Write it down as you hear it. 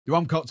The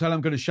rum cocktail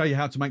I'm going to show you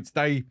how to make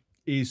today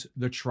is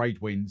the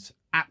Tradewinds.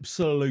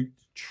 Absolute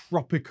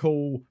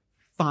tropical,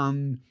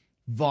 fun,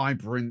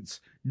 vibrant,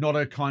 not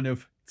a kind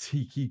of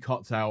tiki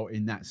cocktail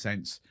in that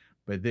sense,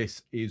 but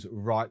this is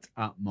right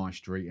up my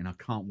street and I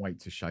can't wait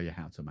to show you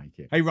how to make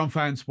it. Hey rum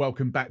fans,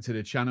 welcome back to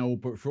the channel.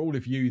 But for all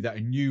of you that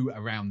are new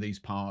around these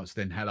parts,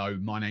 then hello,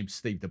 my name's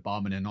Steve the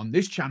Barman, and on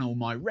this channel,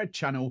 my red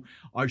channel,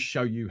 I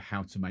show you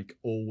how to make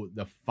all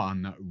the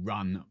fun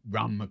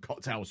rum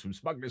cocktails from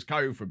Smugglers,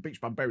 Cove, from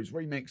Beachbum Berries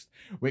Remixed.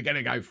 We're going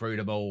to go through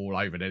them all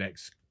over the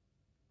next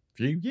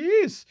few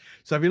years.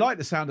 So if you like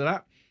the sound of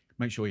that,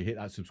 make sure you hit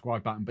that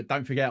subscribe button. But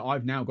don't forget,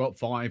 I've now got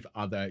 5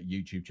 other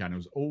YouTube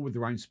channels, all with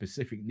their own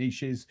specific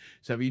niches.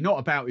 So if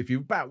you're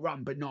about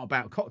rum but not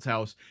about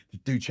cocktails,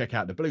 do check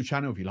out the blue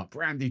channel. If you like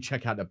brandy,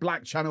 check out the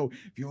black channel.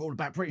 If you're all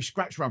about British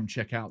scratch rum,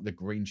 check out the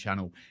green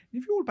channel. And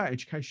if you're all about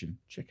education,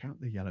 check out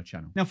the yellow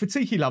channel. Now for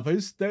tiki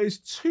lovers, there's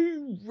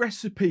 2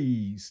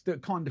 recipes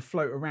that kind of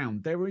float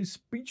around. There is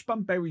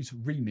Beachbum Berries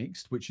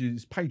Remixed, which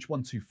is page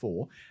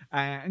 124,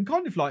 and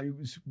kind of like it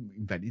was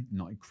invented,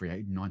 not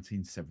created in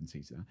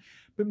 1970s.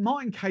 But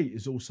Martin Kate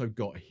has also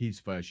got his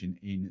version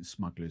in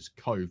Smugglers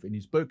Cove in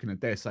his book, and I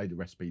dare say the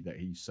recipe that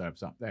he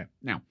serves up there.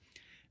 Now,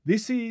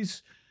 this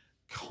is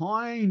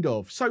kind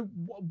of so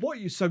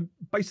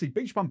basically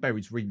Beachbum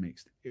Berries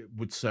Remixed, it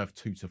would serve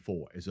 2 to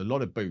 4. There's a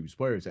lot of booze.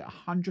 Where is it?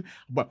 100?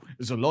 Well,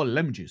 there's a lot of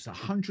lemon juice,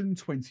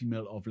 120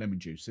 ml of lemon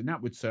juice, and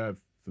that would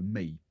serve for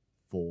me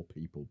 4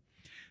 people.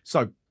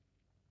 So,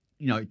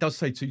 you know, it does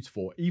say 2 to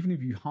 4. Even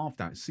if you halve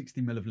that,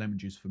 60 ml of lemon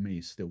juice for me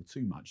is still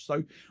too much.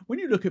 So when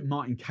you look at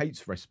Martin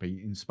Kate's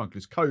recipe in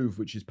Smugglers Cove,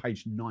 which is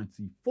page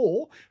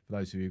 94, for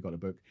those of you who've got a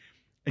book,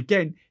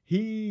 again,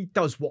 he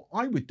does what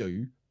I would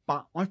do,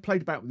 but I've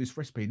played about with this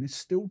recipe and there's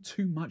still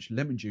too much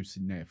lemon juice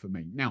in there for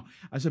me. Now,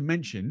 as I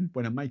mentioned,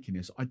 when I'm making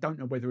this, I don't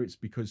know whether it's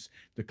because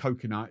the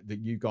coconut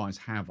that you guys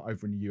have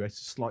over in the US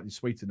is slightly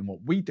sweeter than what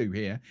we do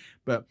here,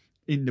 but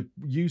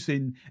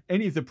using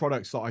any of the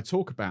products that I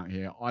talk about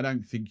here, I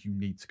don't think you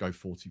need to go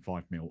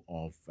 45 ml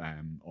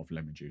of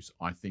lemon juice.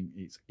 I think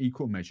it's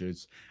equal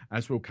measures,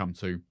 as we'll come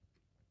to.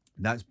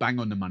 That's bang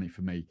on the money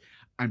for me.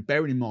 And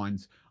bearing in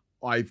mind,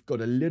 I've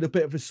got a little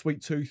bit of a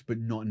sweet tooth, but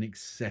not an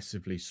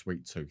excessively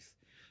sweet tooth.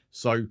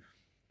 So,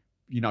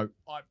 you know,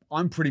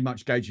 I'm pretty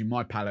much gauging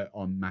my palate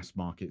on mass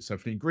market. So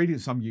for the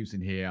ingredients I'm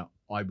using here,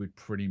 I would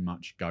pretty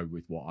much go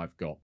with what I've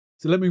got.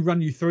 So let me run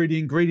you through the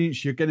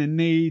ingredients you're going to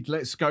need.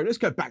 Let's go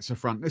back to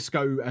front. Let's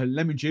go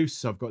lemon juice.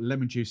 So I've got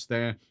lemon juice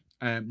there.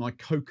 My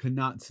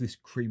coconuts, this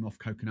cream off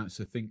coconuts.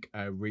 So think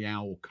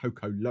Real or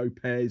Coco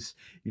Lopez.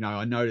 You know,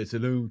 I know there's a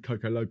little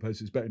Coco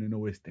Lopez is better than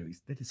all this.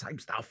 They're the same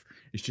stuff.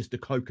 It's just the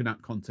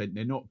coconut content.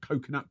 They're not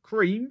coconut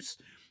creams,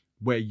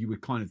 where you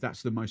would kind of,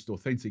 that's the most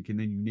authentic, and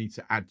then you need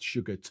to add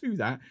sugar to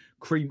that.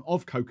 Cream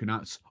of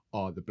coconuts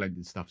are the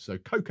blended stuff. So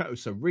Coco,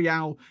 so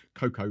Real,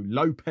 Coco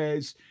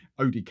Lopez,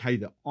 ODK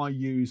that I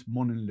use,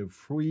 Mon Le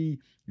Fruit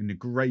in the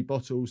grey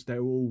bottles,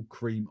 they're all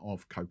cream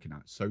of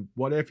coconut. So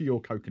whatever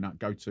your coconut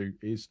go-to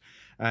is.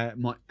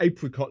 My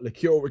apricot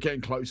liqueur, we're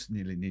getting close,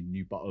 nearly need a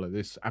new bottle of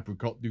this,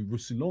 Apricot du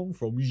Roussillon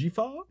from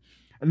Giffard.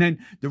 And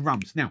then the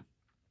rums. Now,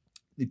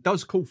 it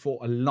does call for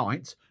a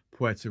light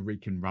Puerto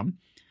Rican rum.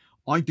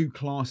 I do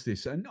class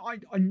this, and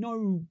I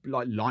know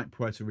like light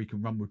Puerto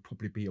Rican rum would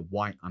probably be a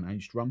white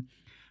unaged rum,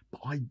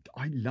 but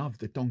I love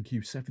the Don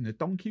Q7. The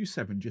Don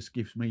Q7 just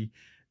gives me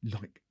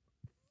like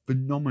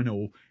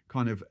phenomenal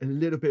kind of a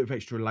little bit of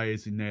extra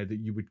layers in there that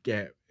you would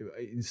get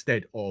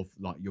instead of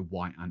like your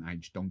white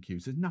unaged Don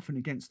Qs. There's nothing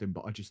against them,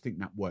 but I just think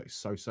that works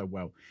so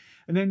well.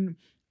 And then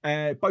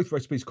both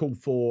recipes call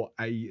for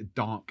a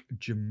dark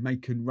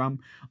Jamaican rum.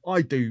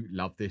 I do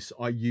love this.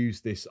 I use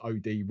this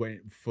OD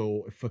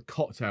for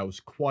cocktails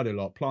quite a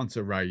lot.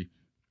 Plantaray.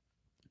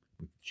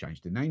 We've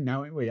changed the name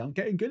now, haven't we? I'm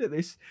getting good at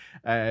this.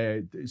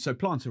 So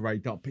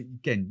Plantaray dark. But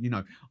again, you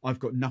know, I've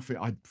got nothing.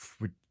 I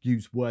would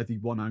use Worthy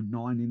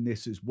 109 in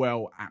this as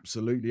well.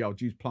 Absolutely. I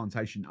would use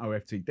Plantation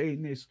OFTD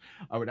in this.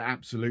 I would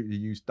absolutely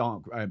use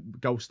dark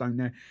Goldstone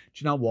there. Do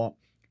you know what?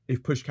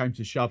 If push came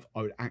to shove,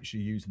 I would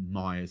actually use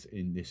Myers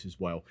in this as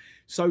well.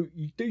 So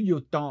you do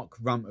your dark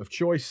rum of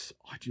choice.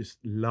 I just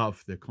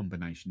love the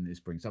combination this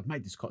brings. I've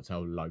made this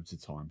cocktail loads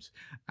of times,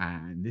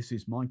 and this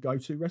is my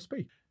go-to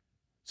recipe.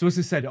 So as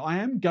I said, I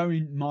am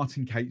going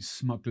Martin Kate's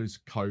Smugglers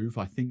Cove.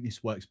 I think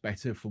this works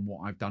better from what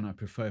I've done. I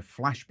prefer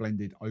flash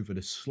blended over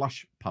the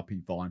slush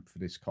puppy vibe for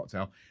this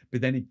cocktail. But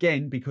then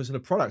again, because of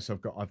the products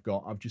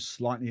I've just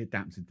slightly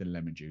adapted the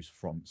lemon juice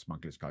from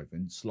Smugglers Cove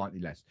and slightly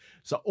less.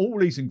 So all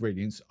these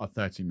ingredients are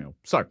 30 ml.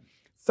 So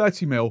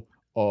 30 ml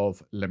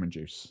of lemon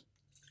juice,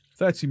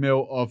 30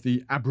 ml of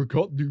the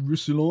Apricot du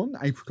Roussillon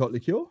apricot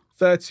liqueur,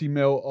 30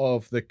 ml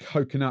of the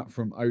coconut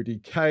from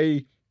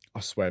ODK. I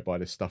swear by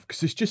this stuff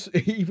because it's just,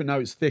 even though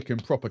it's thick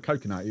and proper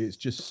coconut, it's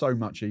just so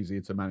much easier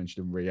to manage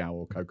than Real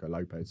or Coco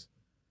Lopez.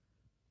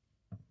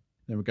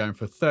 Then we're going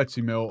for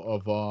 30 ml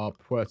of our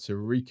Puerto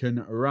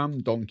Rican rum,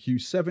 Don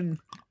Q7. And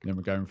then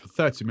we're going for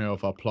 30 ml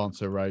of our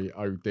Plantaray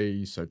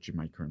OD, so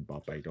Jamaica and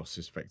Barbados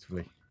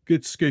effectively.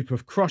 Good scoop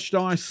of crushed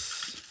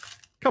ice.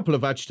 couple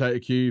of agitator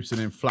cubes, and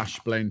then flash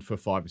blend for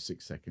 5 or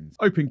 6 seconds.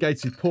 Open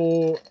gated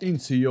pour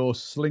into your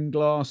sling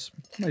glass,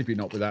 maybe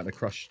not without the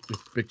crushed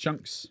big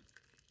chunks.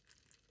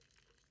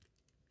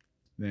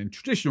 Then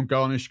traditional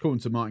garnish,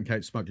 according to Martin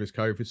Cape Smugglers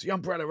Cove, it's the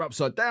umbrella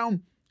upside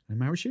down and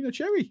maraschino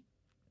cherry.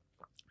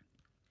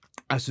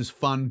 That's as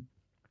fun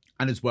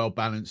and as well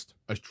balanced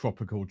as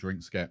tropical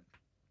drinks get.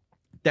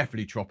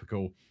 Definitely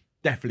tropical,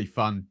 definitely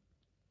fun.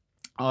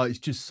 Oh, it's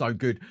just so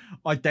good.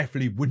 I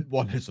definitely wouldn't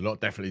want, there's a lot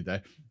definitely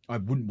there. I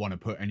wouldn't want to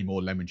put any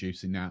more lemon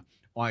juice in that.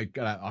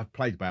 I've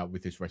played about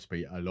with this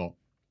recipe a lot.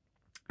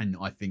 And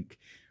I think,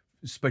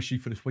 especially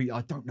for the sweet,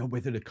 I don't know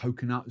whether the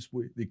coconuts,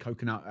 the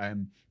coconut,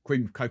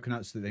 cream of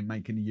coconuts that they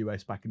make in the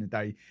US back in the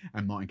day,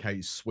 and Martin K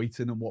is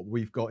sweeter than what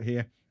we've got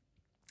here.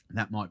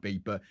 That might be,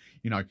 but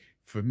you know,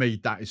 for me,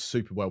 that is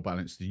super well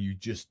balanced. And you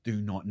just do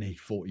not need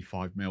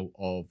 45 ml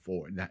of,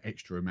 or that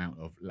extra amount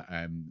of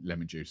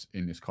lemon juice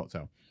in this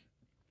cocktail.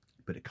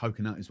 But the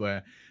coconut is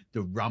where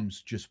the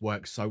rums just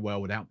work so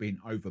well without being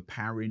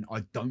overpowering.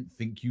 I don't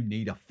think you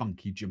need a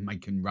funky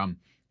Jamaican rum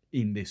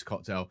in this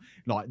cocktail.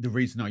 Like, the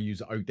reason I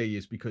use OD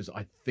is because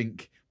I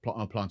think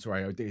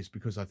Plantaray OD is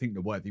because I think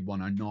the Worthy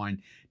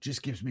 109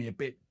 just gives me a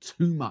bit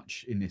too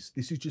much in this.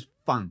 This is just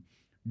fun,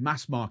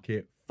 mass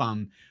market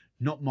fun,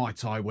 not Mai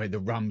Tai where the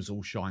rums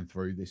all shine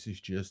through. This is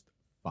just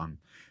fun.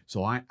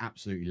 So I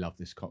absolutely love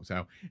this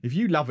cocktail. If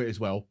you love it as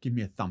well, give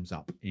me a thumbs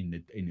up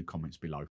in the comments below.